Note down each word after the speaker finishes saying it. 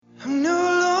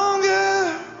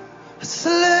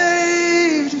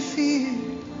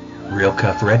Real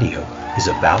Cuff Radio is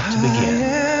about to begin.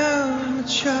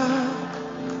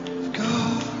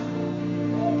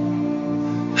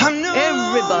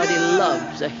 Everybody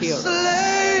loves a hero.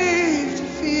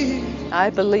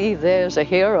 I believe there's a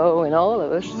hero in all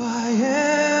of us.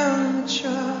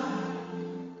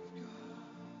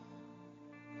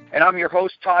 And I'm your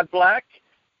host, Todd Black,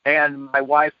 and my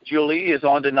wife, Julie, is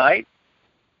on tonight.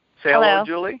 Say hello,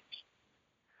 Julie.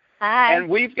 Hi. And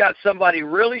we've got somebody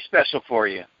really special for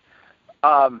you.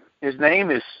 His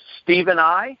name is Stephen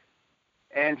I,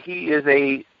 and he is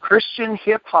a Christian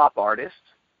hip-hop artist.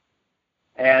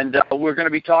 And we're going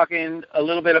to be talking a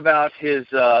little bit about his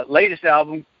latest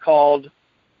album called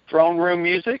Throne Room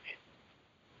Music.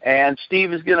 And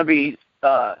Steve is going to be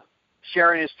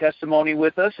sharing his testimony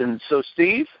with us. And so,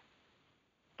 Steve?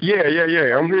 Yeah,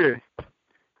 I'm here.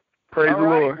 Praise the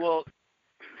Lord. Well,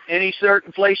 any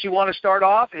certain place you want to start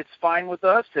off, it's fine with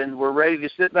us, and we're ready to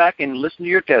sit back and listen to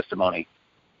your testimony.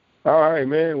 All right,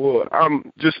 man. Well,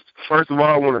 first of all,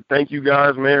 I want to thank you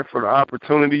guys, man, for the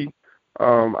opportunity.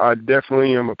 I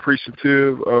definitely am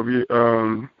appreciative of you,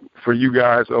 for you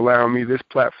guys allowing me this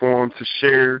platform to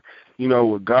share,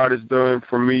 what God has done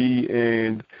for me,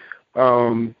 and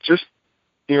just,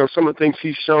 some of the things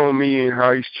He's shown me and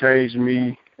how He's changed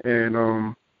me,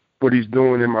 and what He's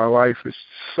doing in my life is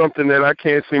something that I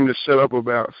can't seem to shut up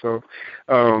about. So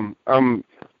I'm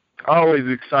always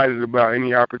excited about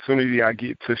any opportunity I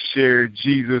get to share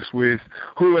Jesus with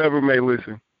whoever may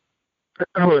listen.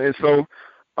 And so,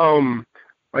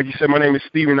 like you said, my name is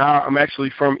Stephen. I'm actually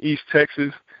from East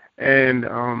Texas, and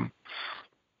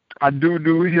I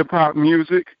do hip-hop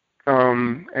music.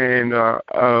 I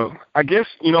guess,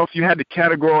 if you had to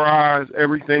categorize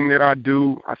everything that I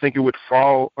do, I think it would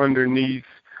fall underneath,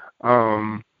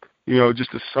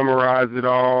 just to summarize it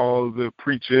all, the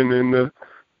preaching and the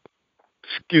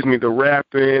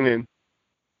rapping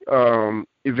and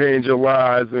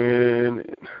evangelizing,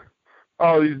 and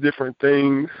all these different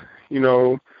things,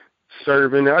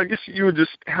 serving. I guess you would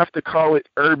just have to call it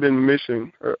urban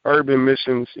mission or urban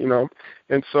missions,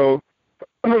 And so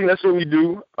that's what we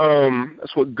do.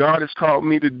 That's what God has called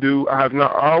me to do. I have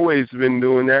not always been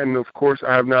doing that, and of course,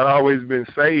 I have not always been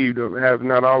saved or have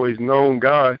not always known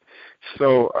God.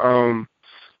 So,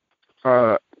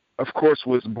 of course,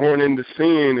 was born into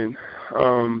sin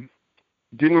and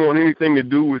didn't want anything to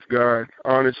do with God.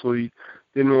 Honestly,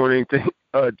 didn't want anything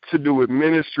to do with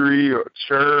ministry or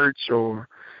church or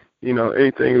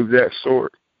anything of that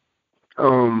sort.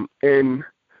 And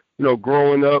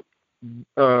growing up,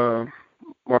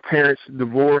 my parents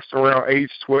divorced around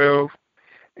age 12,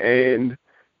 and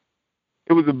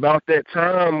it was about that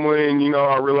time when,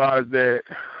 I realized that,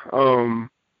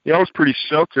 I was pretty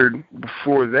sheltered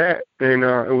before that, and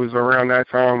it was around that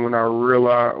time when I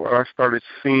realized, when I started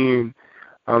seeing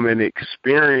and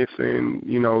experiencing,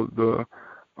 the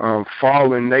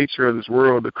fallen nature of this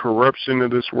world, the corruption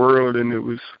of this world, and it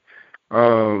was,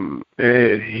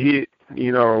 it hit,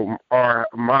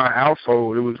 my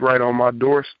household. It was right on my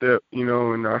doorstep,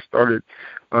 and I started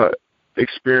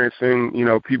experiencing,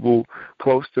 people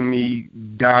close to me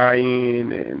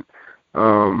dying and,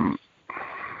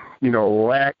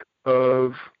 lack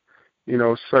of,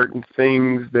 certain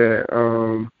things that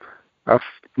I've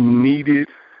needed,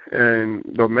 and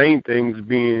the main things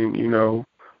being,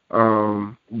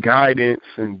 guidance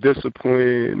and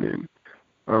discipline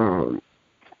and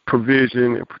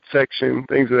provision and protection,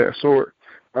 things of that sort.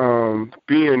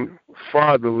 Being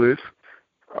fatherless,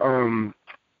 those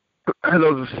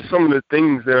are some of the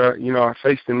things that, I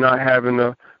faced in not having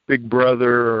a big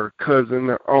brother or cousin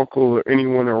or uncle or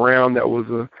anyone around that was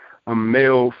a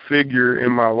male figure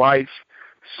in my life,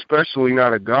 especially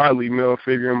not a godly male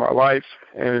figure in my life.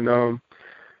 And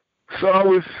so I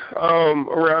was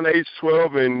around age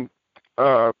 12 and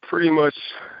pretty much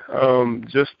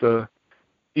just a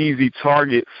easy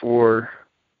target for,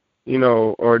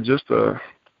 or just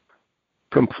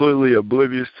completely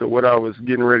oblivious to what I was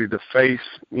getting ready to face,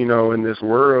 in this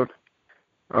world,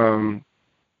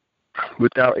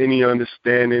 without any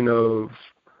understanding of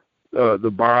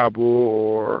the Bible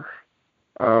or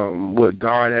what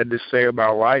God had to say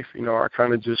about life. I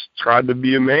kind of just tried to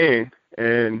be a man.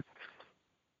 And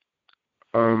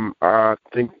I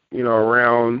think,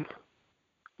 around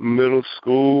middle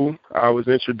school, I was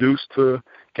introduced to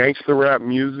gangster rap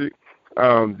music.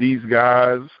 These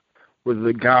guys were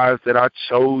the guys that I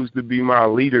chose to be my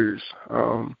leaders.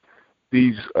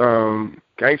 These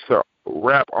gangster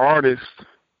rap artists,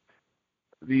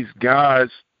 these guys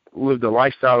lived a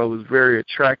lifestyle that was very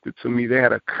attractive to me. They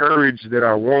had a courage that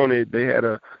I wanted. They had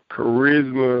a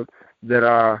charisma that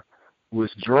I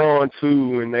was drawn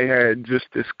to, and they had just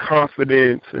this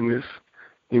confidence and this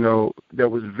that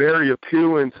was very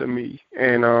appealing to me.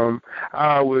 And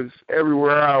I was,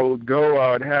 everywhere I would go,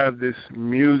 I would have this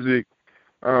music.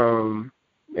 I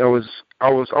was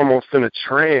almost in a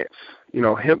trance,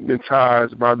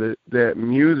 hypnotized by that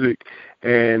music,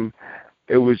 and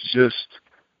it was just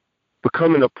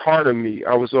becoming a part of me.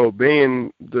 I was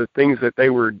obeying the things that they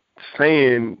were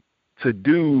saying to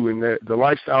do, and the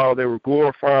lifestyle they were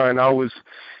glorifying. I was,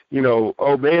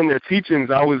 obeying their teachings.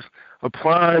 I was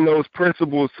applying those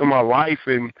principles to my life,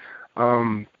 and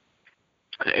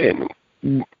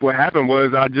what happened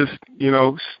was I just,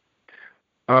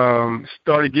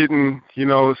 started getting,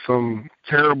 some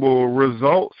terrible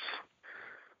results.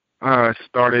 I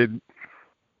started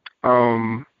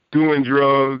doing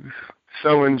drugs,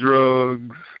 selling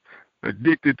drugs,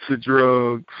 addicted to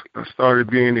drugs. I started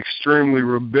being extremely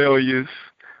rebellious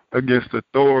against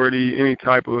authority, any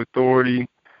type of authority.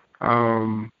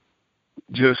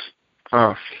 Just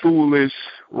foolish,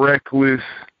 reckless,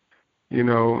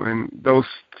 and those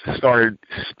started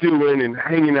stealing and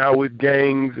hanging out with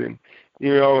gangs, and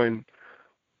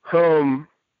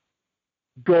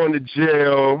going to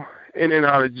jail, in and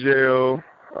out of jail,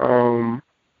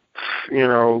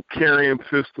 carrying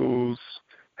pistols,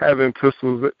 having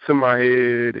pistols to my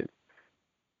head, and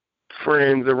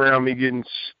friends around me getting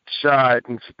shot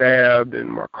and stabbed, and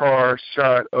my car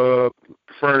shot up,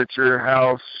 furniture,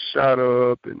 house shot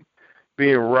up, and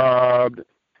being robbed.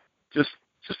 Just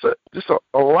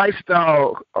a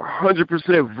lifestyle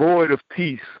 100% void of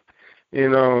peace.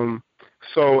 And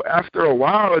so after a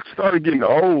while, it started getting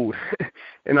old,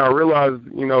 and I realized,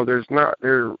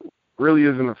 there really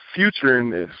isn't a future in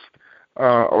this.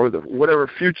 Or whatever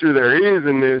future there is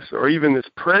in this, or even this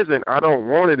present, I don't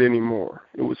want it anymore.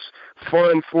 It was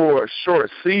fun for a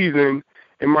short season.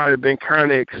 It might have been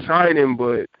kind of exciting,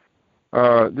 but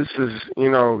this is,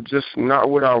 just not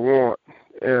what I want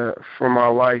for my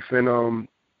life. And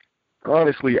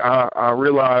honestly, I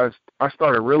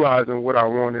started realizing what I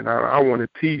wanted. I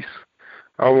wanted peace.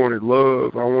 I wanted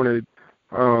love. I wanted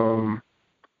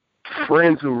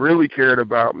friends who really cared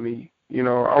about me. I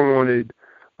wanted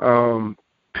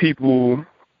people.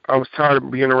 I was tired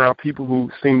of being around people who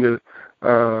seemed to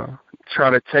try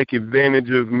to take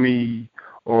advantage of me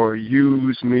or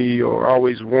use me or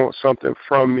always want something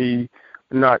from me,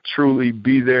 not truly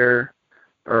be there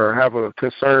or have a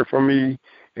concern for me.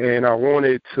 And I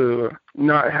wanted to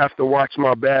not have to watch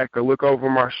my back or look over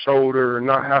my shoulder or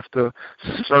not have to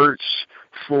search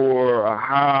for a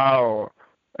high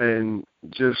and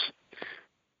just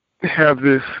have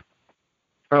this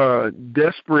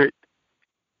desperate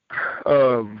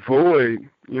void.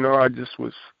 I just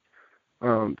was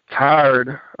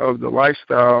tired of the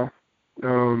lifestyle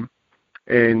and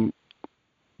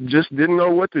just didn't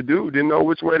know what to do, didn't know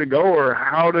which way to go or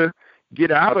how to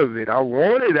get out of it. I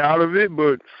wanted out of it,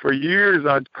 but for years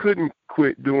I couldn't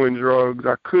quit doing drugs.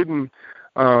 I couldn't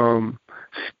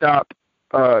stop.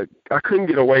 I couldn't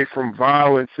get away from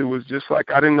violence. It was just like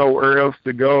I didn't know where else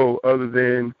to go other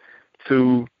than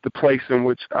to the place in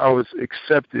which I was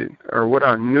accepted or what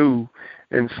I knew.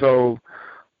 And so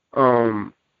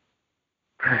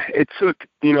it took,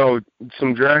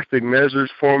 some drastic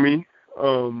measures for me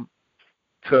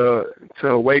to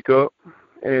wake up.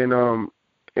 And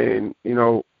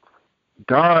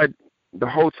God the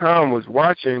whole time was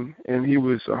watching, and he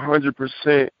was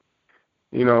 100%,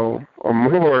 or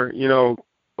more,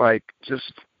 like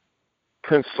just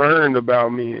concerned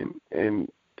about me and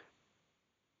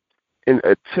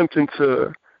attempting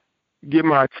to get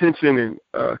my attention and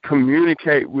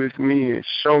communicate with me and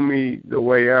show me the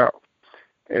way out.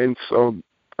 And so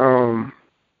I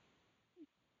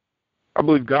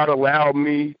believe God allowed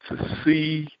me to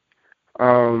see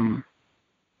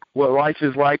what life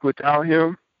is like without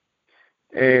him,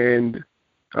 and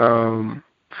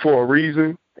for a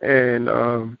reason.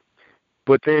 And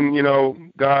but then,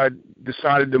 God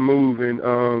decided to move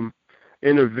and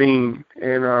intervene,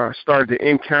 and I started to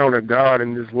encounter God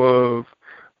and his love.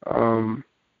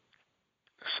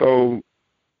 So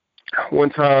one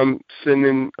time sitting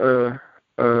in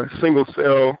a single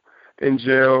cell in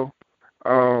jail,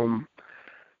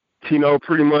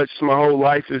 pretty much my whole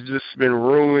life has just been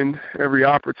ruined. Every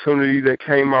opportunity that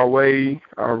came my way,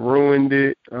 I ruined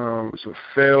it. It was a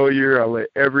failure. I let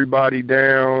everybody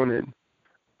down, and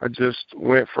I just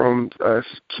went from a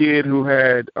kid who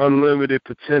had unlimited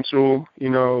potential,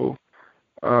 who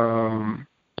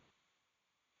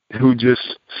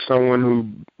just someone who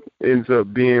ends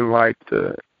up being like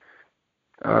the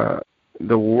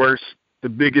worst, the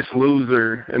biggest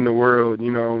loser in the world,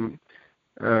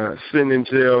 sitting in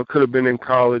jail, could have been in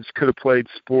college, could have played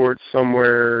sports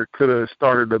somewhere, could have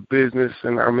started a business,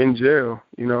 and I'm in jail,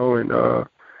 and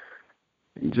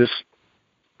just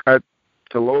at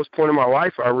the lowest point in my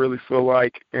life, I really feel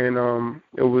like. And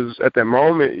it was at that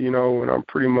moment, when I'm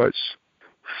pretty much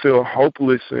feel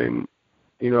hopeless and,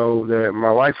 that my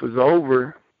life is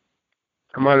over,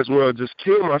 I might as well just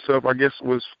kill myself, I guess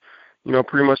was,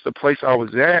 pretty much the place I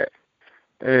was at.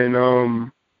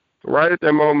 And right at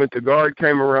that moment, the guard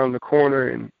came around the corner,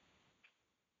 and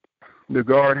the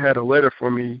guard had a letter for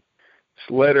me.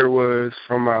 This letter was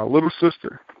from my little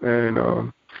sister. And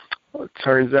it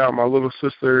turns out my little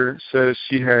sister says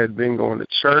she had been going to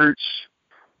church,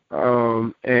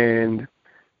 and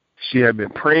she had been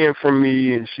praying for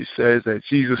me, and she says that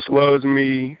Jesus loves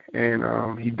me,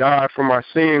 and he died for my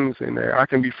sins, and that I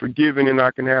can be forgiven, and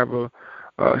I can have a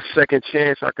second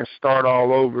chance. I can start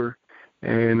all over.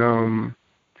 And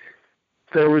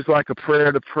there was like a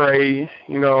prayer to pray,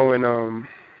 and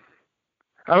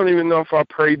I don't even know if I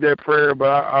prayed that prayer, but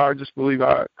I just believe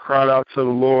I cried out to the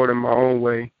Lord in my own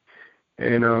way.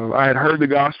 And I had heard the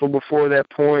gospel before that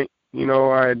point.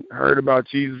 I had heard about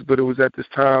Jesus, but it was at this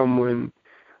time when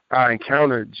I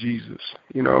encountered Jesus,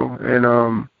 and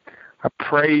I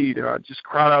prayed, and I just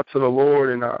cried out to the Lord,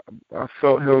 and I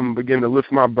felt him begin to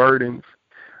lift my burdens.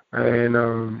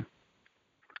 And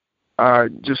I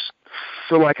just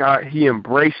feel like he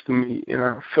embraced me, and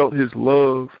I felt his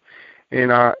love,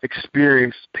 and I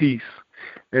experienced peace.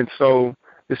 And so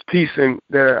this peace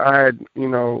that I had,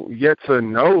 yet to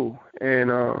know,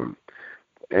 and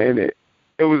it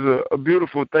was a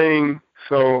beautiful thing.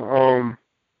 So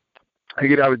I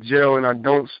get out of jail, and I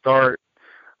don't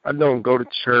go to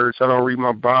church. I don't read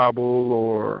my Bible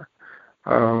or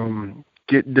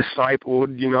get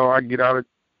discipled. I get out.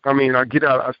 I don't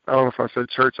know if I said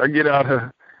church. I get out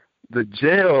of the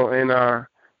jail, and I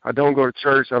don't go to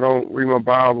church. I don't read my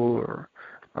Bible, or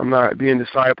I'm not being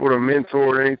discipled or mentored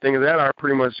or anything of that. I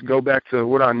pretty much go back to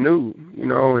what I knew,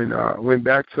 and I went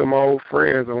back to my old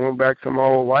friends. I went back to my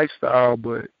old lifestyle,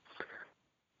 but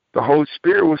the Holy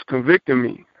Spirit was convicting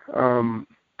me.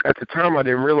 At the time, I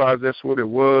didn't realize that's what it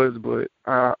was, but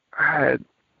I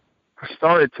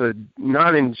started to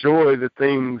not enjoy the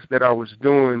things that I was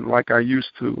doing like I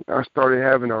used to. I started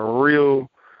having a real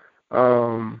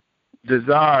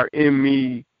desire in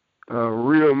me,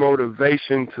 real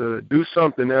motivation to do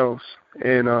something else.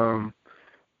 And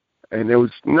it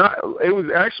was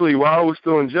actually while I was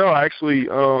still in jail,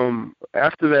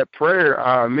 after that prayer,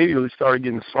 I immediately started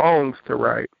getting songs to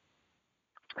write.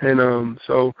 And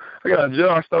so I got out of jail.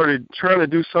 I started trying to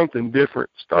do something different,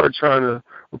 started trying to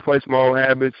replace my old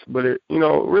habits, but it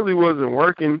really wasn't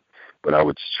working. But I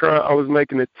was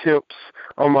making attempts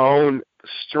on my own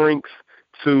strength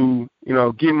to,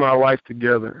 get my life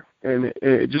together, and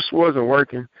it just wasn't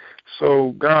working.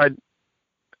 So God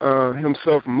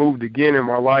himself moved again in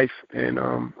my life, and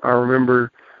I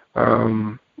remember,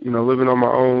 living on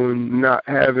my own, not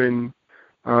having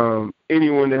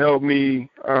anyone to help me,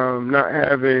 not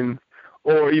having,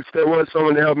 or if there was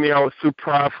someone to help me, I was too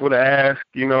prideful to ask,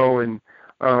 and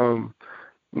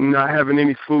not having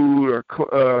any food, or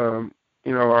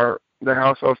the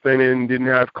house I was staying in didn't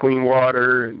have clean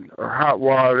water or hot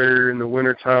water in the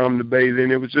wintertime to bathe in.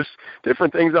 It was just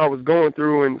different things I was going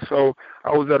through, and so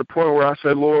I was at a point where I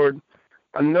said, Lord,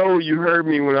 I know you heard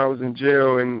me when I was in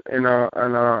jail, and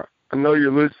I know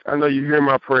you're listening. I know you hear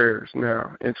my prayers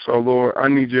now, and so Lord, I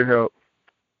need your help.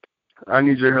 I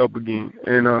need your help again.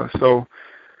 And so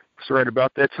it's right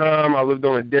about that time I lived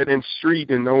on a dead-end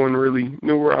street, and no one really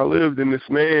knew where I lived. And this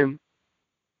man,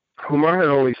 whom I had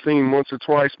only seen once or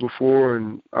twice before,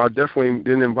 and I definitely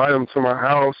didn't invite him to my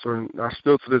house, or I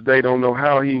still to this day don't know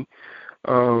how he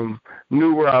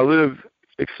knew where I lived,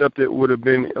 except it would have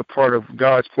been a part of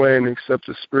God's plan, except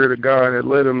the Spirit of God had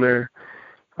led him there.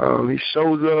 He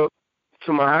shows up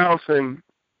to my house, and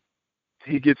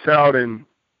he gets out, and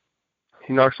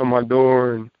he knocks on my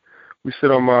door, and we sit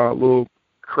on my little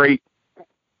crate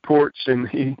porch, and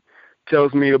he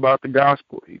tells me about the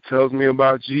gospel. He tells me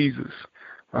about Jesus.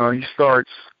 He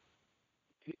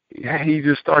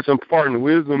just starts imparting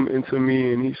wisdom into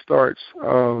me, and he starts,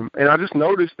 and I just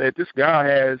noticed that this guy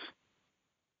has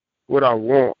what I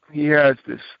want. He has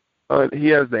he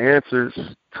has the answers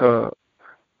to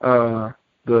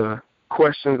the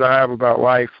questions I have about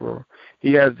life, or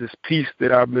he has this peace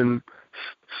that I've been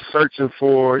searching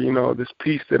for, this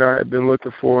peace that I have been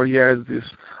looking for. He has this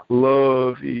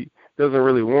love. He doesn't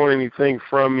really want anything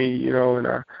from me, and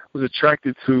I was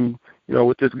attracted to,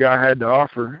 what this guy had to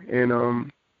offer. And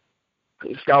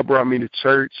this guy brought me to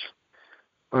church,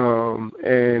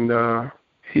 and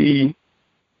he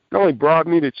not only brought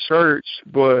me to church,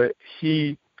 but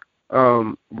he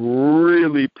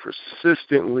really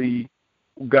persistently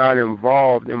got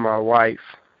involved in my life.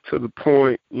 to the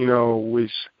point,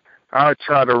 which I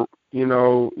try to,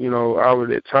 I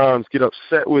would at times get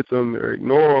upset with him or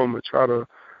ignore him or try to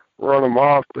run him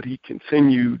off, but he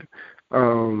continued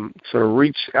to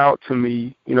reach out to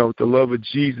me, with the love of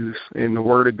Jesus and the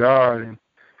Word of God, and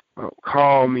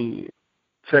call me,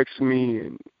 text me,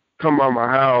 and come by my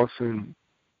house, and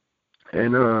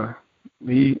the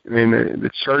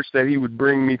church that he would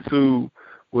bring me to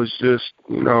was just,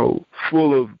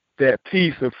 full of that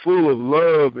peace and full of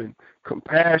love and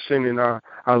compassion, and I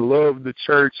loved the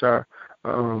church. I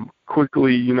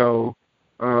quickly,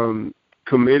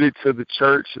 committed to the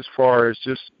church as far as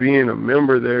just being a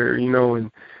member there,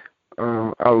 and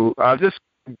I just,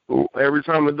 every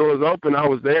time the doors open, I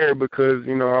was there because,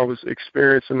 I was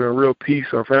experiencing a real peace.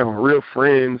 I found real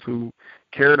friends who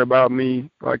cared about me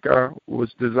like I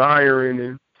was desiring,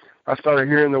 and I started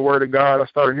hearing the Word of God. I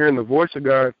started hearing the voice of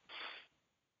God.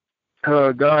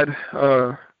 God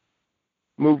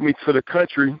moved me to the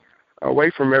country,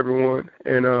 away from everyone,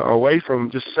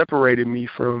 and just separated me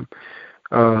from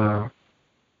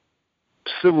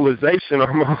civilization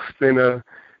almost, and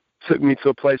took me to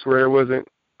a place where there wasn't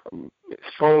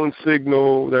phone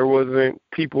signal, there wasn't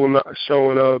people not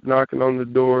showing up, knocking on the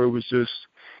door. It was just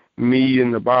me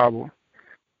and the Bible,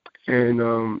 and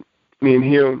me and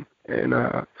him. And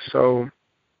so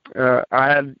I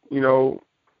had,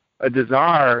 a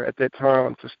desire at that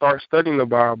time to start studying the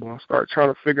Bible and start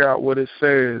trying to figure out what it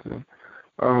says,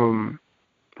 and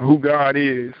who God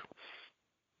is,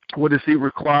 what does he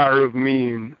require of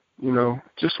me, and,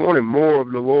 just wanted more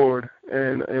of the Lord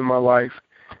and in my life.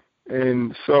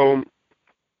 And so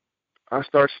I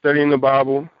started studying the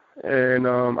Bible, and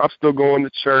I'm still going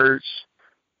to church,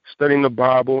 studying the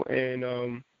Bible, and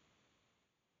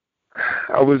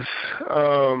I was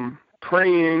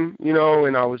praying,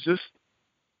 and I was just,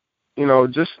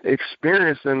 just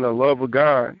experiencing the love of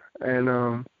God.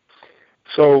 And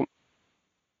so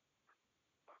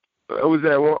it was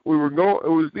that we were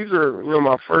going. These are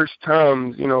my first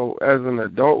times, as an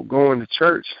adult going to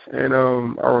church, and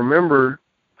I remember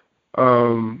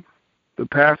the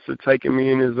pastor taking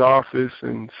me in his office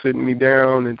and sitting me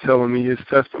down and telling me his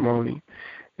testimony.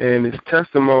 And his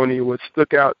testimony, what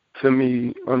stuck out to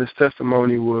me on his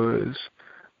testimony was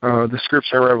the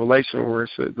scripture in Revelation where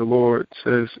it said, the Lord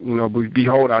says,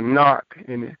 behold, I knock,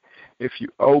 and if you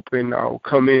open, I will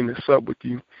come in and sup with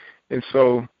you. And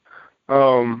so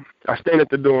I stand at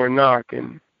the door and knock,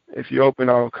 and if you open,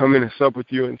 I will come in and sup with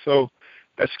you. And so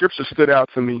that scripture stood out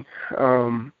to me.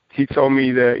 He told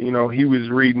me that, he was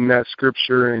reading that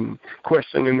scripture and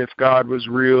questioning if God was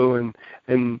real,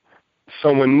 and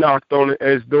someone knocked on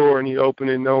his door and he opened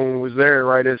it, no one was there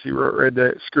right as he read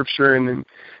that scripture. And then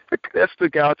that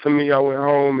stuck out to me. I went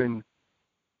home and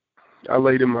I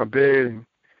laid in my bed, and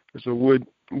there's a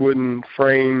wooden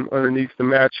frame underneath the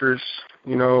mattress,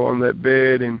 on that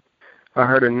bed, and I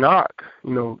heard a knock,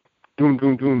 doom,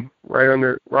 doom, doom,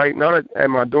 right, not at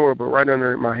my door, but right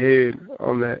under my head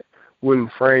on that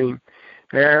wooden frame.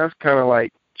 And I was kind of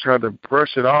like trying to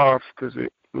brush it off because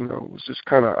it, was just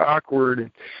kind of awkward.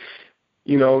 And,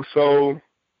 so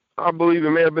I believe it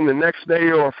may have been the next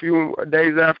day or a few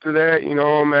days after that,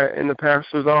 I'm in the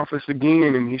pastor's office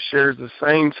again, and he shares the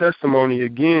same testimony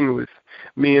again with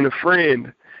me and a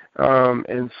friend.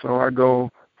 And so I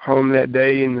go home that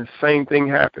day, and the same thing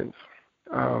happens,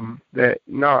 that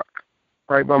knock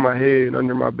right by my head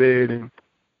under my bed. And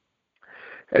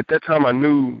at that time I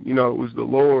knew, it was the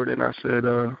Lord, and I said,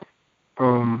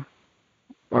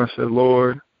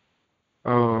 Lord,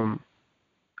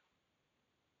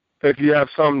 if you have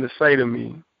something to say to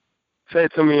me, say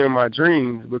it to me in my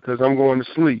dreams, because I'm going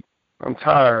to sleep. I'm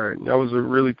tired. I was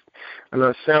I know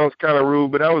it sounds kind of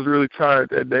rude, but I was really tired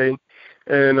that day.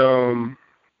 And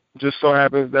just so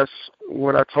happens that's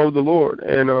what I told the Lord.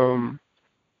 And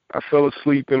I fell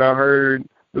asleep, and I heard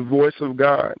the voice of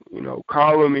God,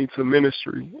 calling me to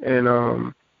ministry.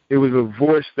 And it was a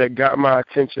voice that got my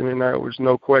attention, and there was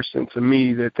no question to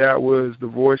me that was the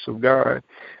voice of God.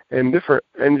 And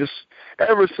just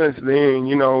ever since then,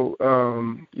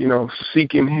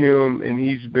 seeking him, and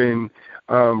he's been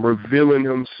revealing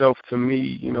himself to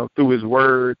me, through his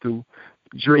word, through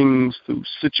dreams, through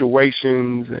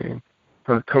situations, and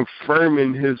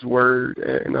confirming his word,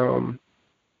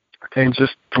 and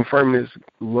just confirming his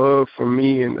love for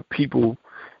me and the people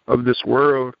of this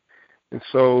world. And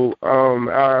so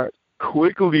I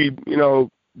quickly,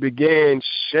 began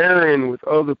sharing with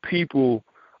other people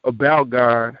about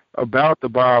God, about the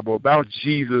Bible, about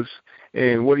Jesus,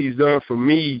 and what he's done for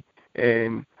me.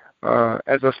 And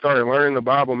as I started learning the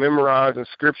Bible, memorizing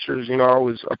scriptures, I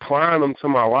was applying them to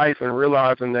my life and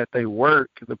realizing that they work.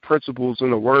 The principles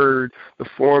in the Word, the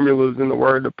formulas in the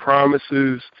Word, the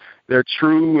promises, they're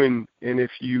true. And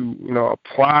if you,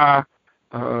 apply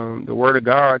the Word of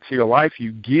God to your life,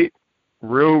 you get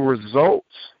real results,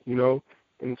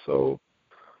 And so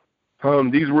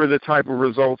these were the type of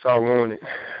results I wanted.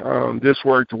 This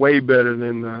worked way better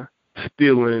than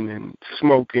stealing and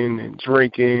smoking and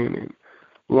drinking and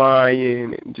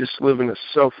lying and just living a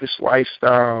selfish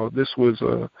lifestyle. This was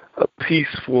a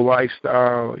peaceful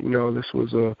lifestyle. This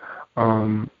was a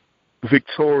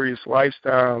victorious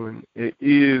lifestyle, and it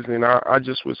is. And I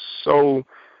just was so,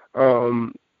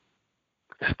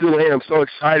 still am so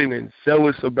excited and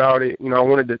zealous about it. I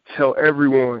wanted to tell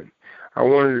everyone. I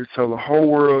wanted to tell the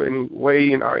whole world any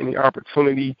way and any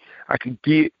opportunity I could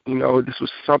get. This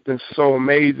was something so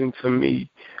amazing to me.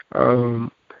 And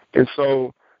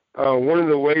so one of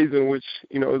the ways in which,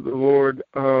 the Lord,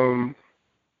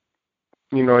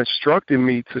 instructed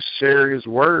me to share His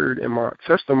Word and my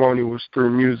testimony was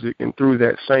through music and through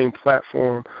that same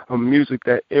platform of music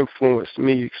that influenced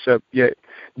me, except yet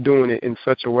doing it in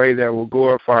such a way that will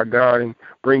glorify God and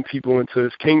bring people into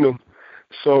His kingdom.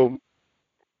 So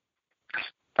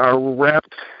I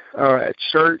rapped at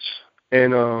church,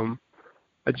 and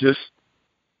I just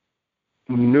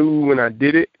knew when I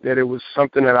did it that it was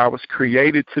something that I was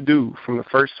created to do. From the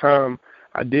first time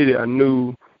I did it, I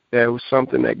knew that it was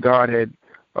something that God had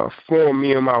formed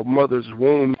me in my mother's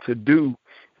womb to do.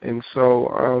 And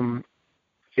so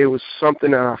it was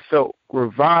something that I felt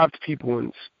revived people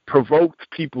and provoked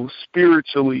people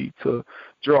spiritually to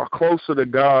draw closer to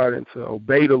God and to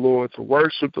obey the Lord, to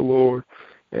worship the Lord.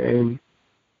 And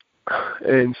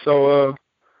so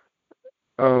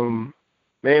man,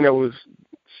 it's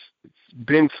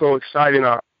been so exciting.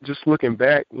 Just looking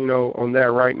back, on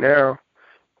that right now,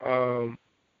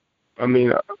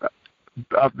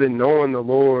 I've been knowing the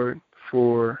Lord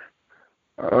for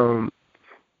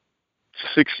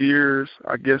 6 years,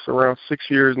 I guess around 6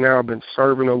 years now. I've been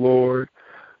serving the Lord,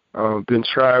 been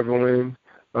traveling,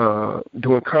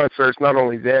 doing concerts, not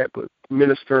only that, but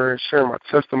ministering, sharing my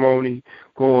testimony,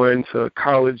 going to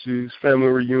colleges, family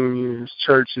reunions,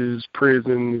 churches,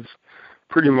 prisons,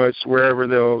 pretty much wherever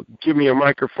they'll give me a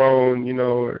microphone,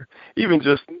 or even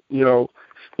just, the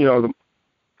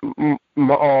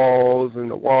malls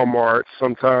and the Walmarts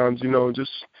sometimes,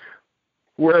 just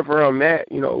wherever I'm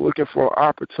at, looking for an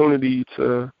opportunity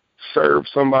to serve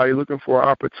somebody, looking for an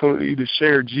opportunity to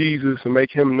share Jesus and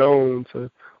make Him known, to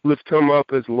lift Him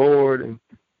up as Lord.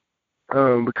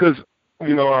 And because,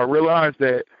 I realized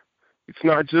that it's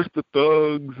not just the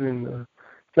thugs and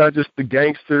it's not just the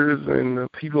gangsters and the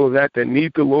people that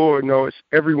need the Lord. No, it's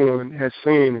everyone has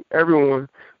sinned, and everyone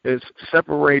has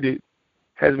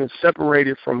been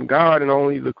separated from God, and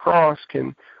only the cross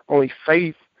only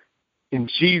faith in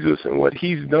Jesus and what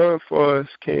He's done for us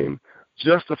can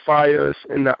justify us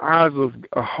in the eyes of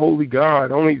a holy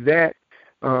God. Only that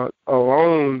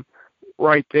alone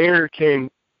right there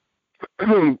can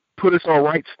put us on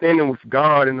right standing with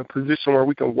God, in a position where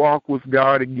we can walk with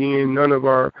God again. None of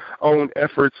our own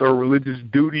efforts or religious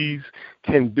duties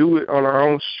can do it on our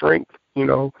own strength,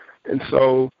 and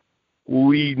so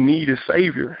we need a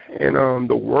Savior, and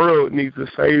the world needs a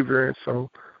Savior. And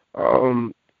so,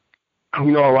 a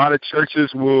lot of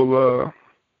churches will,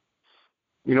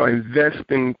 invest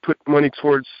and put money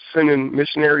towards sending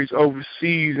missionaries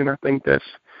overseas, and I think that's,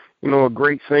 a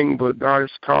great thing. But God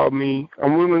has called me.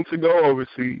 I'm willing to go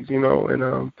overseas,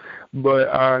 but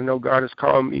I know God has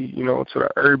called me, to the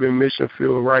urban mission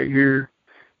field right here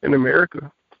in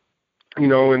America,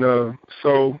 and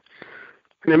so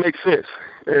it makes sense.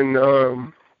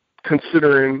 And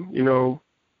considering,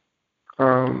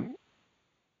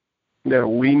 that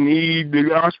we need the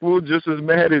gospel just as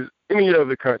bad as any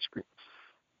other country.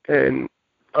 And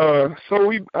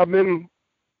so I've been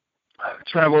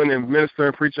traveling and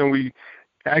ministering, preaching. We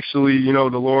actually,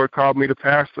 the Lord called me to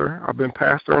pastor. I've been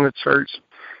pastoring a church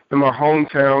in my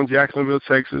hometown, Jacksonville,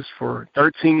 Texas, for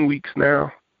 13 weeks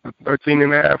now, 13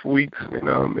 and a half weeks.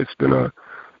 And it's been an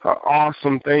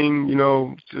awesome thing,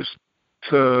 just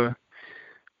to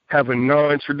have a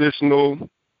non-traditional,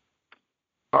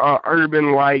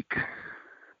 urban-like,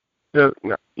 I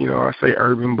say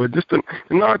urban, but just a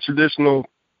non-traditional,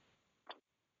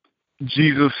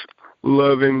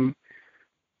 Jesus-loving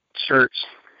church,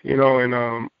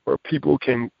 and where people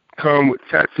can come with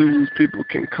tattoos, people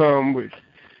can come with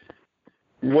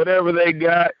whatever they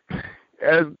got,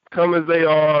 come as they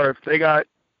are. If they got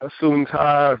a suit and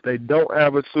tie, if they don't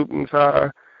have a suit and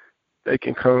tie, they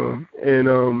can come.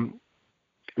 And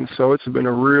And so it's been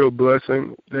a real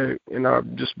blessing, and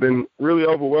I've just been really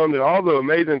overwhelmed at all the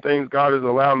amazing things God has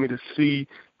allowed me to see,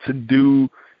 to do,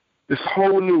 this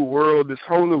whole new world, this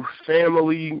whole new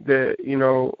family that,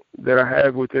 that I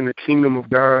have within the kingdom of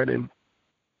God, and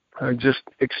just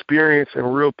experiencing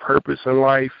real purpose in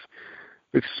life,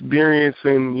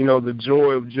 experiencing, the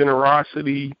joy of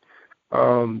generosity,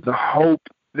 the hope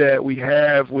that we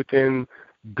have within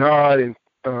God, and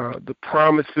the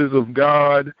promises of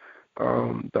God,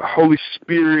 the Holy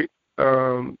Spirit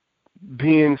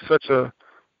being such an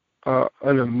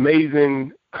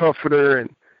amazing comforter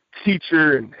and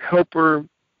teacher and helper,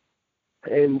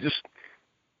 and just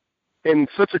in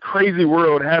such a crazy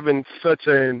world, having such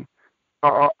an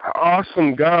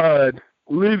awesome God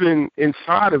living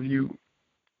inside of you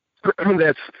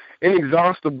that's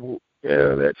inexhaustible,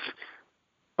 that's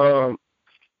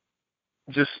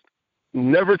just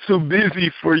never too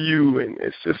busy for you. And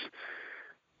it's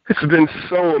been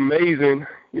so amazing,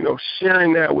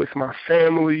 sharing that with my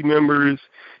family members,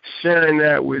 sharing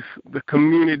that with the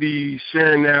community,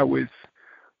 sharing that with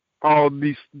all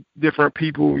these different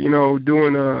people,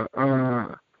 doing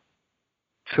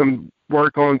some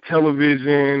work on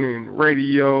television and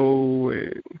radio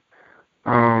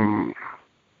and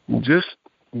just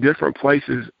different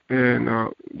places, and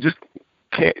just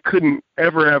couldn't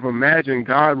ever have imagined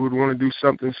God would want to do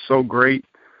something so great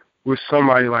with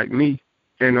somebody like me.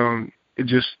 And it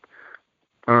just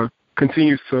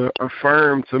continues to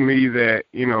affirm to me that,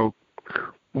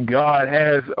 God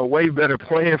has a way better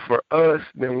plan for us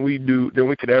than we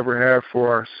could ever have for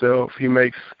ourselves. He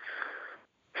makes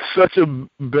such a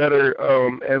better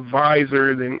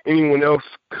advisor than anyone else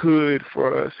could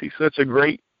for us. He's such a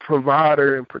great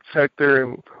provider and protector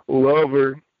and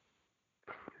lover.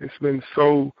 It's been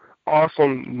so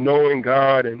awesome knowing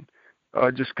God and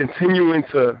just continuing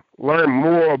to learn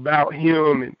more about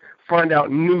Him and find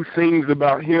out new things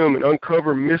about Him and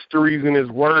uncover mysteries in His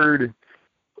Word.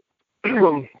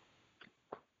 I'm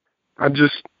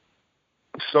just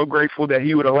so grateful that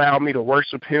He would allow me to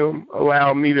worship Him,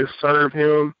 allow me to serve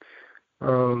Him,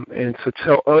 and to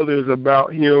tell others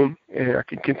about Him. And I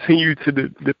can continue to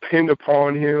depend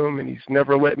upon Him, and He's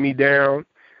never let me down,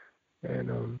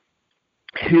 and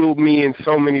healed me in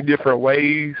so many different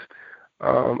ways,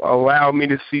 allowed me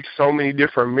to see so many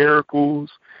different miracles,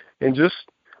 and just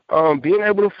being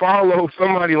able to follow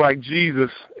somebody like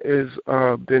Jesus has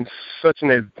been such an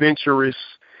adventurous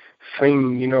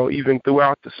thing, even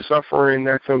throughout the suffering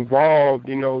that's involved.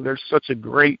 There's such a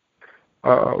great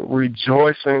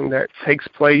rejoicing that takes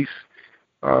place,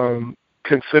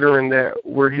 considering that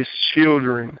we're His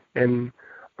children, and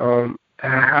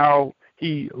how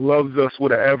He loves us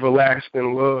with an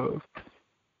everlasting love.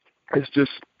 It's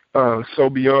just so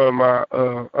beyond my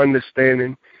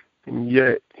understanding, and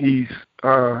yet He's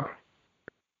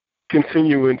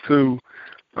continuing to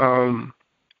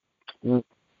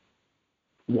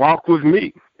walk with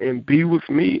me and be with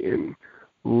me and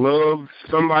love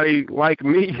somebody like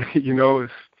me.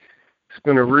 It's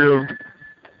been a real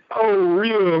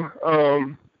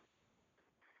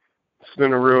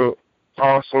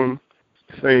awesome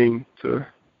thing, to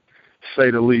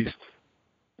say the least.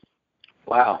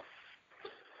 Wow.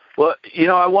 Well,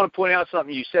 I want to point out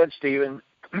something you said, Stephen.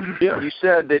 Yeah. You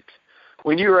said that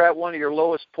when you were at one of your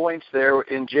lowest points there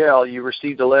in jail, you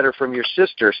received a letter from your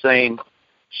sister saying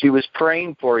she was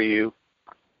praying for you,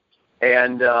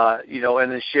 and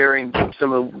and then sharing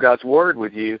some of God's Word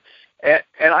with you.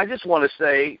 And I just want to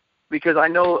say, because I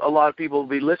know a lot of people will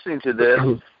be listening to this,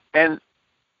 and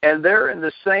they're in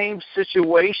the same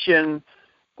situation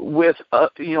with a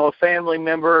family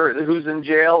member who's in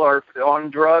jail or on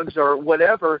drugs or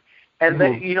whatever, and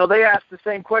they ask the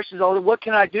same questions. Oh, what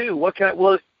can I do?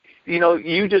 Well,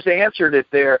 you just answered it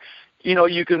there.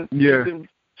 You can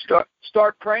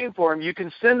start praying for them. You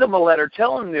can send them a letter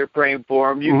telling them they're praying for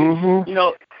them. You can,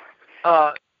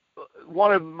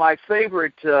 one of my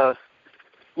favorite deals.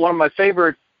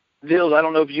 I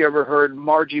don't know if you ever heard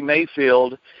Margie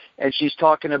Mayfield, and she's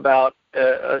talking about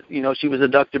she was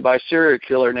abducted by a serial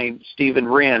killer named Stephen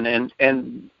Wren,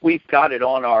 and we've got it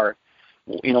on our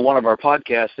one of our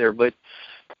podcasts there. But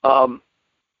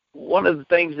one of the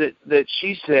things that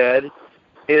she said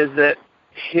is that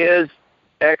his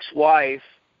ex-wife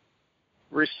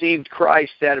received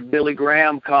Christ at a Billy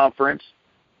Graham conference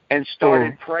and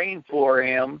started praying for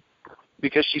him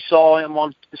because she saw it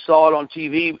on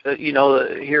TV.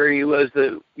 Here he was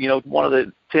one of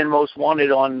the 10 most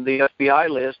wanted on the FBI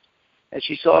list, and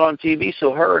she saw it on TV.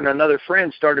 So her and another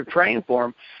friend started praying for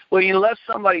him. Well, unless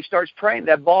somebody starts praying,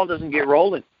 that ball doesn't get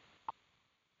rolling.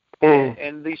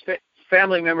 And these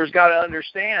family members got to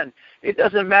understand, it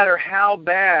doesn't matter how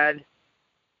bad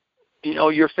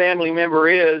your family member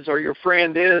is or your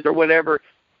friend is or whatever,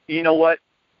 you know what?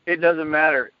 It doesn't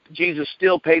matter. Jesus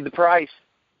still paid the price.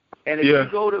 And if you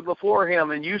go to before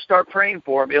him and you start praying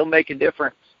for him, it'll make a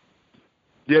difference.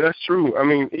 Yeah, that's true. I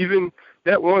mean, even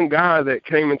that one guy that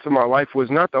came into my life was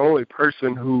not the only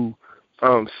person who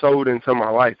sowed into my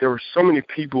life. There were so many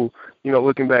people,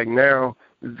 looking back now,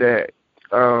 that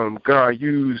God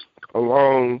used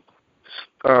along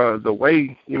the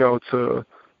way, to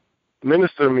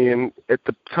minister to me. And at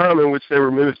the time in which they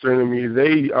were ministering to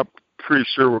me, I'm pretty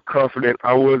sure, were confident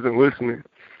I wasn't listening.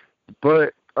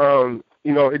 But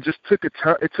it just took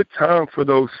it took time for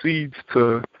those seeds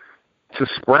to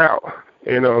sprout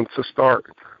and to start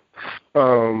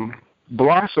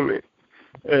blossoming.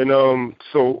 And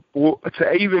so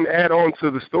to even add on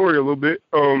to the story a little bit,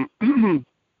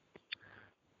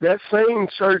 that same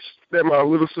church that my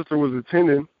little sister was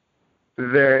attending,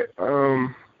 that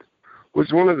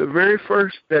was one of the very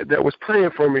first that was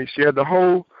praying for me. She had the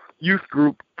whole youth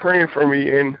group praying for me,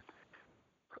 and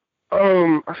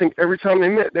I think every time they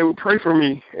met, they would pray for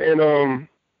me. And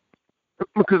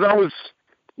because I was,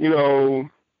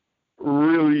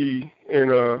 really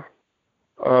in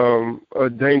a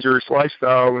dangerous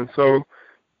lifestyle, and so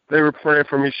they were praying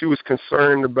for me. She was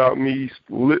concerned about me,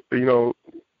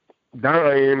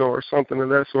 dying or something of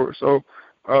that sort. So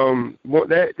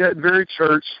that very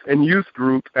church and youth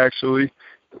group actually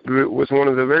was one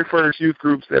of the very first youth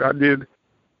groups that I did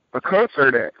a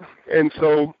concert at. And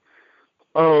so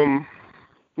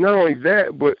not only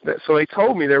that, but so they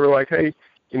told me, they were like, hey,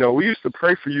 we used to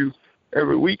pray for you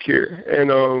every week here.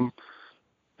 And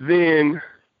then,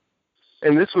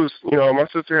 and this was, my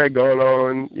sister had gone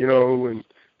on, and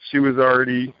she was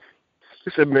already,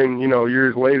 this had been,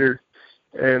 years later.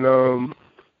 And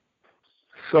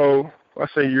so I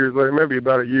say years later, maybe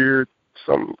about a year,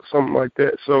 something like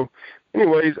that. So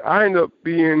anyways, I ended up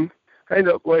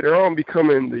later on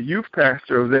becoming the youth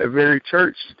pastor of that very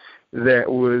church, that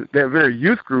very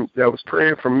youth group that was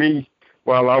praying for me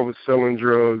while I was selling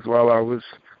drugs, while I was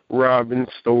robbing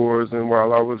stores, and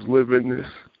while I was living this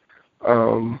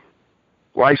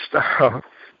lifestyle.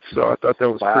 So I thought that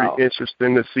was pretty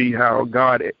interesting to see how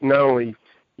God not only,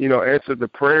 answered the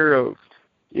prayer of,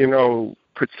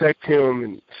 protect him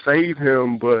and save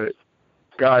him, but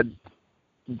God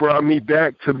brought me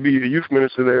back to be a youth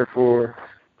minister there for,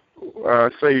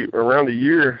 say, around a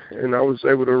year, and I was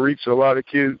able to reach a lot of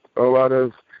kids, a lot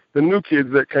of the new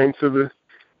kids that came to the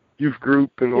youth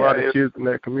group, and a lot of kids in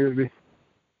that community.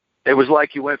 It was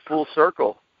like you went full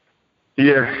circle. Yeah.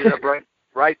 You ended up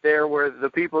right there where the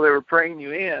people that were praying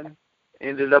you in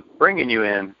ended up bringing you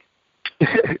in.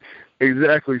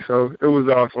 Exactly. So it was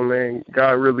awesome, man.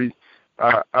 God really,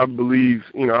 I believe,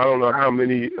 I don't know how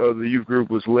many of the youth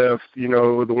group was left,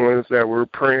 the ones that were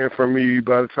praying for me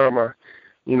by the time I,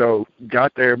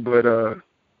 got there. But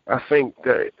I think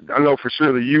that I know for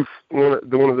sure the youth,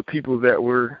 one of the people that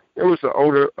were, it was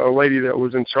a lady that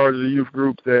was in charge of the youth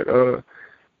group that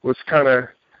was kind of,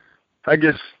 I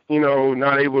guess,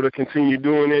 not able to continue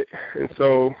doing it. And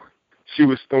so she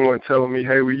was the one telling me,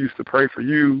 hey, we used to pray for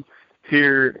you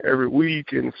here every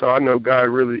week. And so I know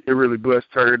it really blessed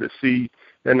her to see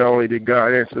that not only did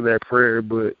God answer that prayer,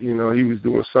 but, he was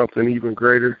doing something even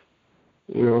greater,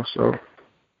 so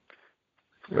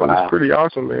it was pretty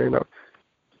awesome, man.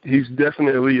 He's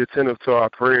definitely attentive to our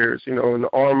prayers, in the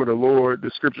arm of the Lord. The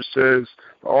scripture says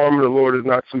the arm of the Lord is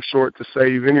not too short to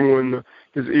save anyone.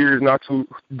 His ear is not too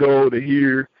dull to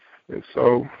hear. And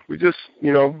so we just,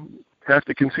 have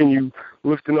to continue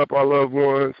lifting up our loved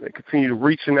ones and continue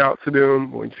reaching out to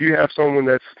them. If you have someone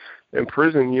that's in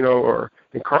prison, or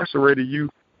incarcerated,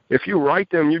 if you write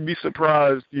them, you'd be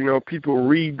surprised, people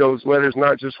read those letters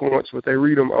not just once, but they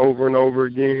read them over and over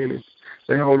again, and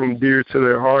they hold them dear to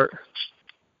their heart.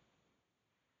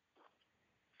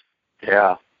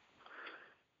 Yeah.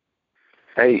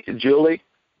 Hey, Julie,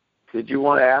 did you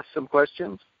want to ask some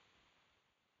questions?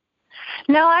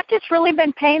 No, I've just really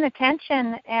been paying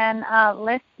attention and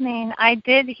listening. I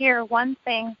did hear one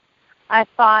thing I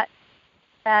thought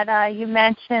that you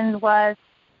mentioned was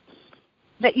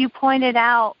that you pointed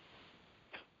out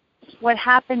what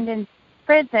happened in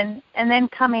prison, and then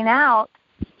coming out,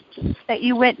 that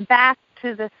you went back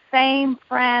to the same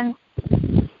friends,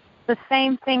 the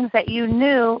same things that you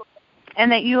knew, and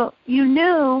that you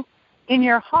knew in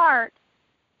your heart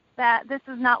that this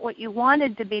is not what you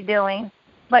wanted to be doing,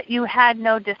 but you had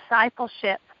no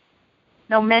discipleship,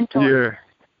 no mentor.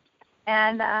 Yeah.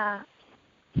 And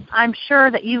I'm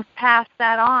sure that you've passed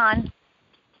that on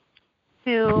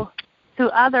to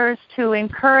others to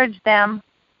encourage them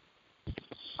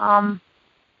to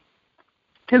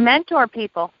mentor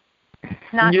people.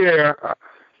 Yeah,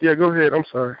 Yeah, go ahead. I'm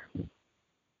sorry.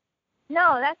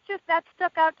 No, that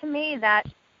stuck out to me that,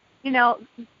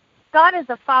 God is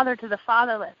a father to the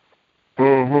fatherless.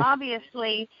 Mm-hmm.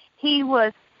 Obviously, he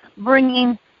was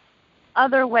bringing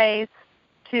other ways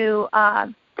to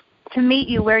meet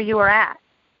you where you were at.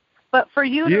 But for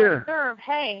you to observe,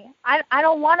 hey, I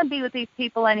don't want to be with these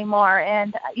people anymore,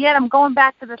 and yet I'm going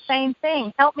back to the same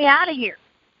thing. Help me out of here.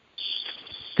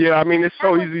 Yeah, I mean, it's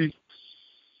so easy.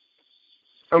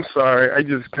 I'm sorry, I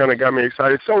just kind of got me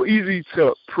excited. It's so easy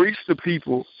to preach to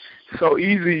people. So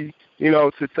easy,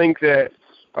 to think that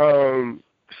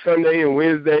Sunday and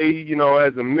Wednesday,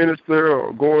 as a minister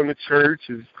or going to church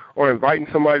or inviting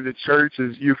somebody to church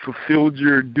is you fulfilled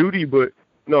your duty. But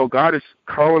no, God is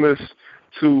calling us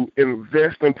to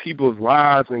invest in people's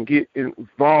lives and get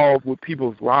involved with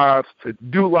people's lives, to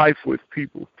do life with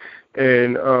people.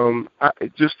 And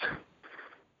just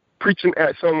preaching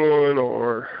at someone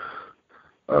or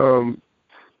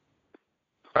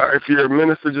if you're a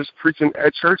minister just preaching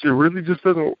at church, it really just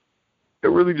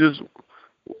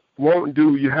won't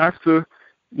do. You have to,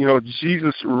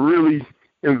 Jesus really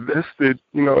invested,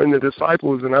 in the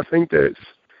disciples, and I think that's,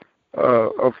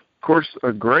 of course,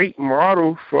 a great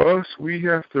model for us. We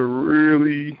have to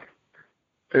really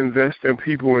invest in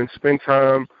people and spend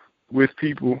time with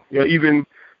people. Even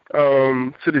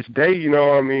to this day,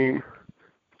 to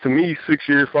me, 6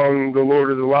 years following the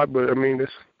Lord is a lot, but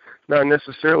it's not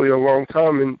necessarily a long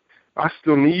time, and I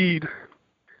still need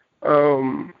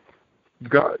God,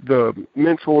 the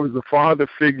mentors, the father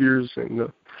figures,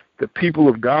 and the people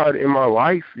of God in my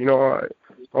life,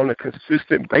 on a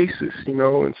consistent basis,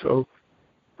 and so.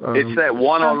 It's that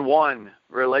one-on-one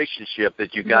relationship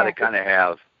that you got to kind of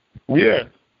have. Yeah.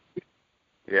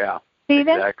 Yeah.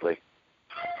 Stephen? Exactly.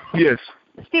 Yes.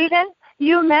 Stephen,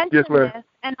 you mentioned this,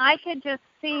 and I could just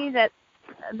see that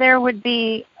there would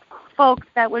be folks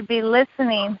that would be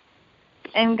listening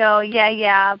and go,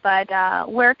 yeah, but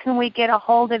where can we get a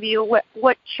hold of you?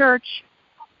 What church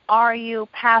are you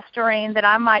pastoring that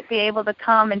I might be able to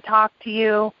come and talk to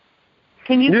you?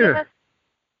 Can you give us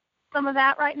some of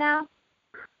that right now?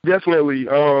 Definitely.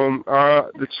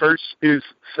 The church is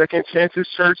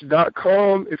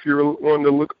secondchanceschurch.com if you're wanting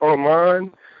to look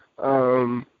online.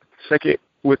 Second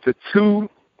with the 2,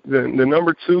 the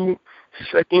number 2,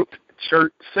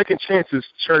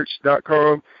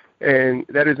 secondchanceschurch.com, and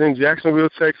that is in Jacksonville,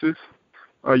 Texas.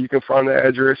 You can find the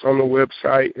address on the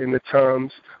website and the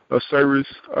times of service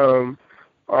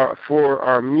for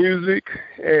our music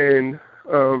and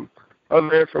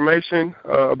other information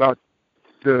about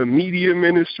the media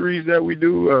ministries that we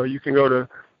do. You can go to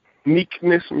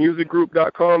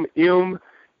meeknessmusicgroup.com,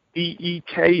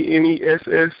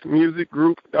 MEEKNESS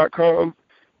musicgroup.com,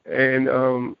 and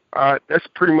that's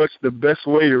pretty much the best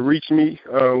way to reach me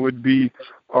would be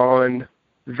on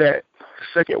that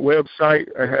second website.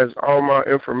 It has all my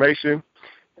information,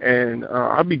 and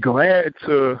I'd be glad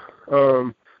to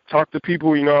talk to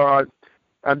people. I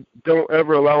don't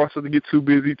ever allow myself to get too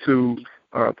busy to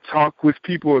talk with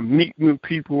people and meet new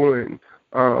people and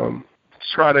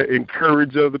try to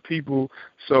encourage other people.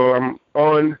 So I'm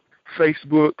on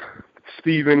Facebook,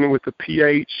 Stephen with the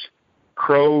PH,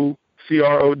 Crow,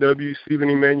 CROW, Stephen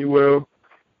Emmanuel,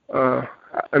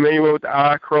 Emmanuel with the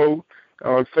I, Crow.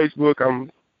 On Facebook,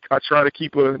 I try to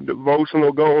keep a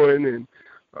devotional going and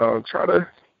try to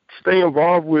stay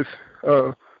involved with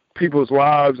people's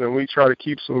lives, and we try to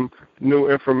keep some new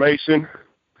information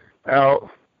out.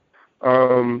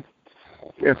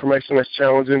 Information that's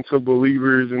challenging to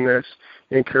believers and that's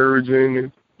encouraging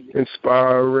and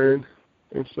inspiring.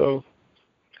 And so,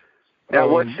 now,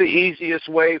 what's the easiest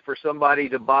way for somebody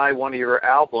to buy one of your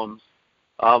albums?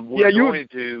 I was going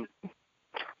to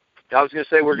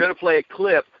play a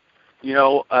clip,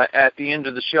 at the end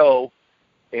of the show.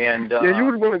 And you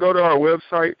would want to go to our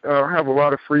website. I have a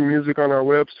lot of free music on our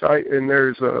website, and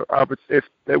there's if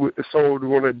someone would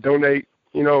want to donate,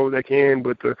 they can,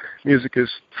 but the music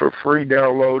is for free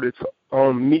download. It's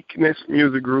on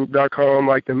meeknessmusicgroup.com,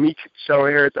 like the meek shall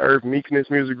inherit the earth,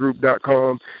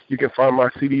 meeknessmusicgroup.com. You can find my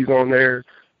CDs on there.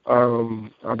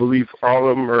 I believe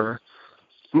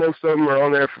most of them are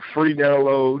on there for free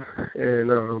download,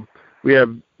 and we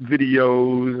have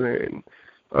videos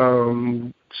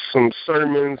and some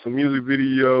sermons, some music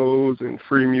videos, and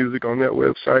free music on that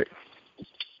website,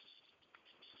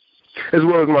 as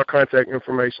well as my contact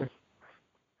information.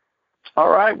 All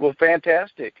right. Well,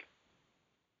 fantastic.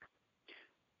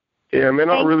 Yeah, man,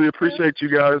 I really appreciate you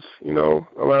guys,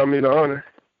 allowing me the honor.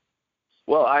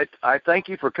 Well, I thank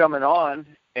you for coming on,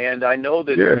 and I know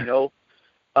that,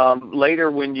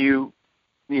 later when you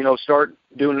start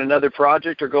doing another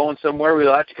project or going somewhere,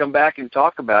 we'll have to come back and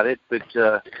talk about it. But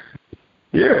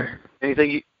Yeah.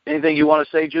 Anything you want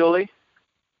to say, Julie?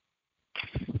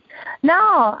 No,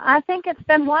 I think it's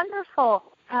been wonderful.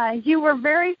 You were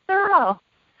very thorough.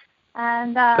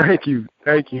 And Thank you.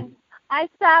 I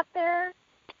sat there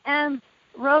and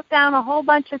wrote down a whole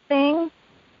bunch of things,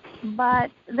 but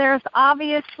there's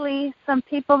obviously some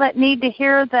people that need to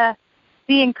hear the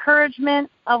encouragement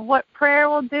of what prayer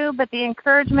will do, but the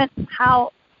encouragement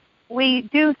how we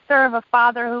do serve a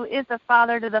Father who is a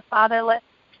father to the fatherless.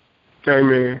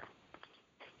 Amen.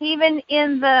 Even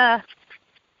in the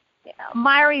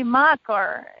miry muck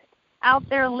or out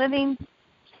there living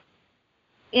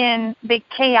in the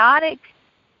chaotic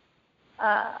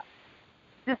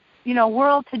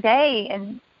world today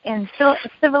and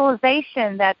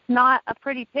civilization that's not a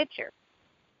pretty picture.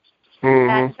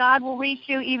 That God will reach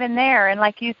you even there, and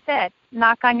like you said,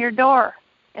 knock on your door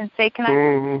and say, "Can I?"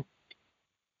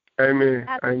 Amen.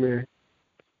 Amen.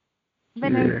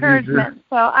 Been encouragement.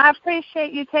 So I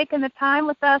appreciate you taking the time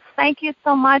with us. Thank you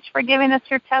so much for giving us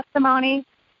your testimony.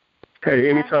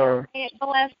 Hey, anytime. May it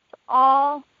bless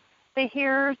all the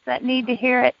hearers that need to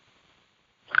hear it.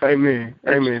 Amen.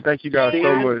 Amen. Thank you guys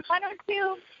so much.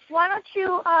 Why don't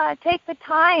you take the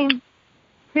time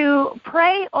to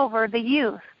pray over the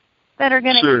youth that are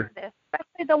going to hear this,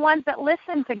 especially the ones that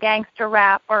listen to gangster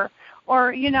rap or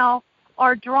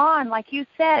are drawn, like you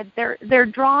said, they're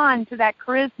drawn to that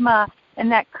charisma and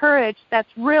that courage that's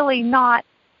really not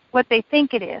what they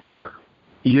think it is.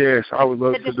 Yes, I would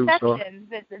love to do so.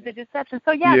 The deception.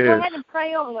 So, yes. Go ahead and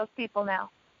pray over those people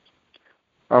now.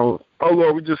 Oh,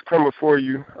 Lord, we just come before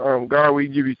you. God, we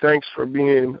give you thanks for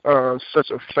being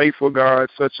such a faithful God,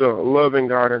 such a loving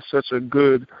God, and such a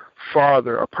good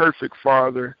Father, a perfect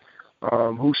Father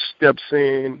who steps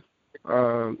into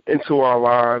our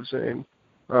lives and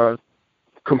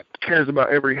cares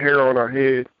about every hair on our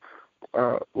head.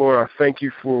 Lord, I thank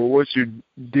you for what you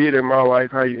did in my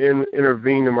life, how you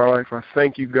intervened in my life. I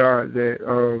thank you, God,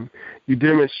 that you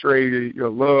demonstrated your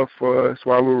love for us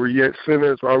while we were yet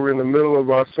sinners, while we were in the middle of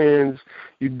our sins.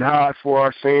 You died for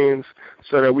our sins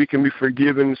so that we can be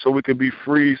forgiven, so we could be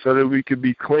free, so that we could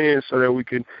be cleansed, so that we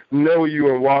could know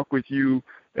you and walk with you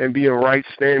and be in right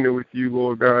standing with you,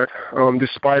 Lord God,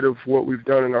 despite of what we've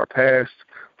done in our past.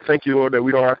 Thank you, Lord, that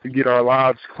we don't have to get our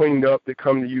lives cleaned up to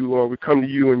come to you, Lord. We come to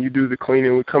you and you do the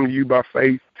cleaning. We come to you by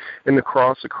faith in the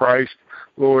cross of Christ.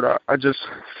 Lord, I just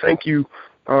thank you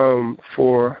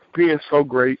for being so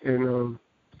great and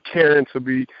caring to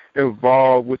be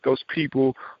involved with those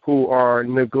people who are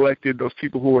neglected, those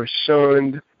people who are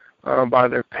shunned by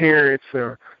their parents,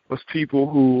 or those people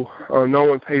who no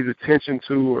one pays attention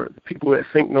to, or the people that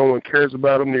think no one cares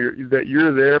about them, that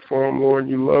you're there for them, Lord,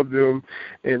 and you love them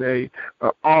in a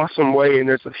awesome way, and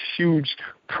there's a huge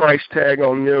price tag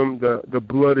on them, the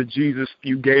blood of Jesus.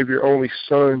 You gave your only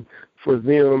Son for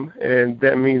them, and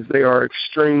that means they are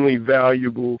extremely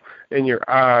valuable in your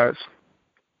eyes.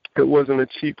 It wasn't a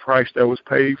cheap price that was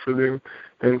paid for them,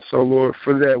 and so, Lord,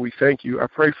 for that we thank you. I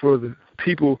pray for the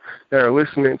people that are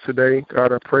listening today.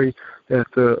 God, I pray that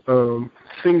the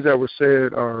things that were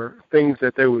said are things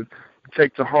that they would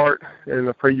take to heart, and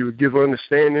I pray you would give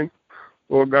understanding,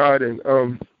 Lord God. And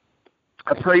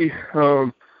I pray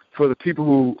for the people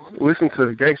who listen to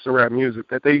the gangster rap music,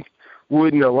 that they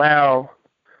wouldn't allow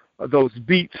those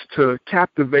beats to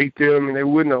captivate them, and they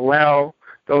wouldn't allow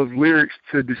those lyrics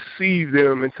to deceive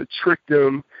them and to trick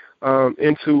them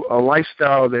into a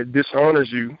lifestyle that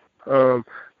dishonors you.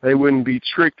 They wouldn't be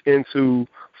tricked into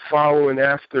following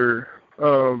after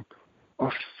a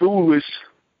foolish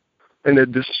and a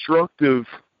destructive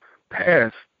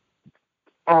path.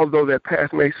 Although that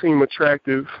path may seem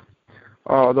attractive,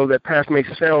 although that path may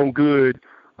sound good,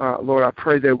 Lord, I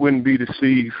pray they wouldn't be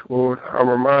deceived. Lord, I'm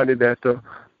reminded that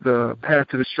the path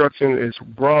to destruction is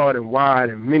broad and wide,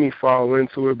 and many fall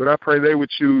into it. But I pray they would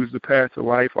choose the path to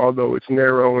life, although it's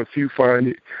narrow and few find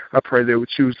it. I pray they would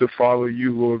choose to follow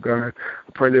you, Lord God.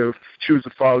 I pray they would choose to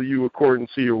follow you according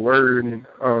to your word, and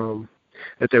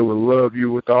that they would love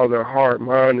you with all their heart,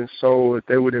 mind, and soul, that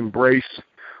they would embrace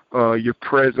your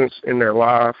presence in their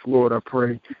life. Lord, I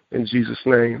pray in Jesus'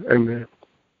 name. Amen.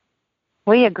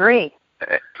 We agree.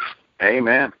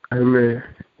 Amen. Amen.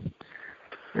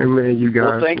 Amen, you guys.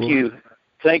 Well, thank you.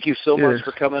 Thank you so much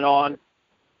for coming on,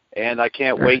 and I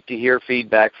can't wait to hear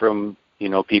feedback from,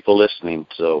 people listening.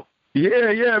 So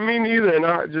Yeah, me neither. And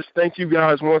I just thank you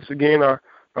guys once again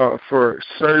for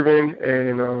serving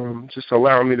and just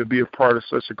allowing me to be a part of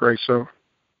such a great show.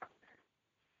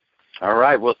 All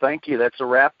right. Well, thank you. That's a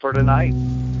wrap for tonight.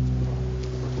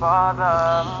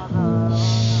 Father,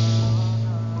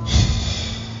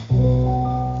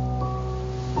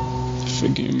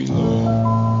 forgive me, Lord.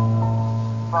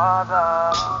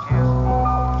 Father, forgive me.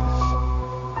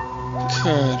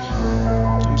 God,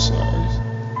 I'm sorry.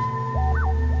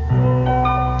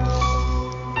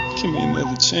 Give me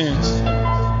another chance.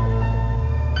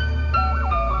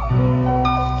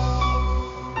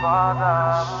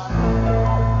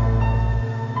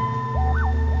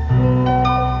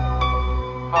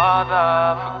 Father,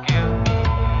 forgive me.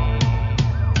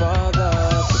 Father,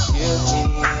 forgive me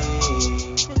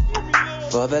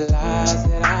for the lies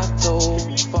that I've told.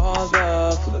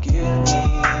 Father, forgive me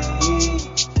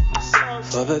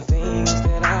for the things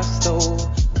that I stole.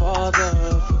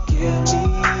 Father, forgive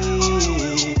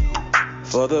me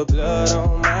for the blood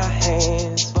on my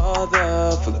hands.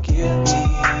 Father, forgive me.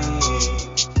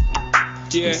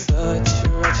 Yeah. I'm such a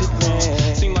wretched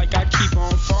man. Seem like I keep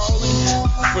on falling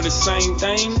for the same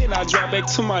thing. Then I drop back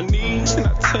to my knees and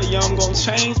I tell you I'm gonna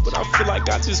change, but I feel like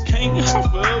I just can't. I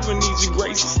forever need your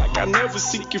grace. It's like I never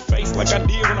seek your face like I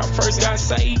did when I first got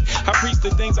saved. I preach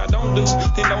the things I don't do,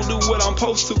 then don't do what I'm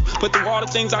supposed to. But through all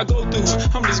the things I go through,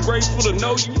 I'm just grateful to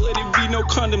know you. Let it be no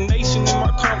condemnation in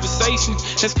my conversation.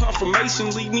 That's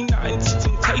confirmation. Lead me not into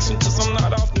temptation, cause I'm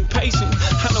not often patient.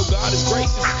 I know God is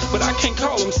gracious, but I can't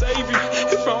call him Savior.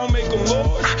 If I don't make him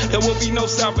Lord, there will be no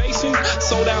salvation.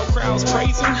 Sold out crowds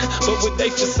praising, but would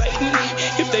they forsake me?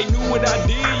 If they knew what I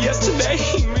did yesterday,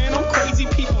 man, I'm crazy.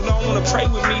 People don't want to pray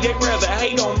with me, they'd rather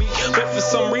hate on me. But for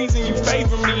some reason you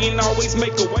favor me and always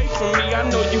make a way for me. I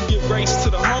know you give grace to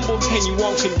the humble and you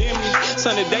won't condemn me.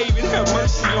 Son of David, have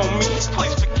mercy on me.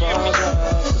 Please forgive me.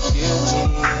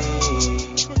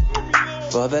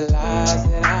 For the lies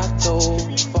that I've told.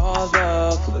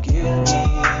 Father, forgive me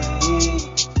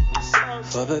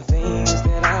for the things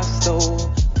that I stole.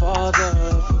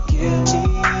 Father, forgive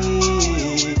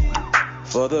me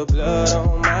for the blood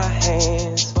on my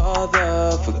hands.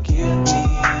 Father, forgive me.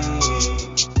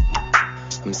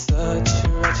 I'm such a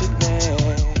wretched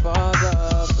man.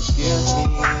 Father, forgive me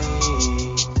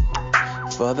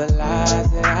for the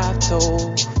lies that I've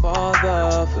told.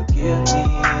 Father, forgive me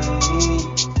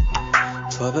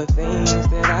for the things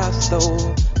that I've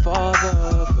stole.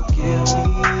 Father, forgive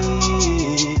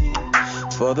me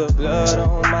for the blood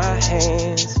on my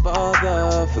hands.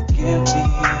 Father, forgive me.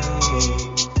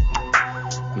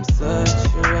 I'm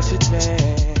such a wretched man.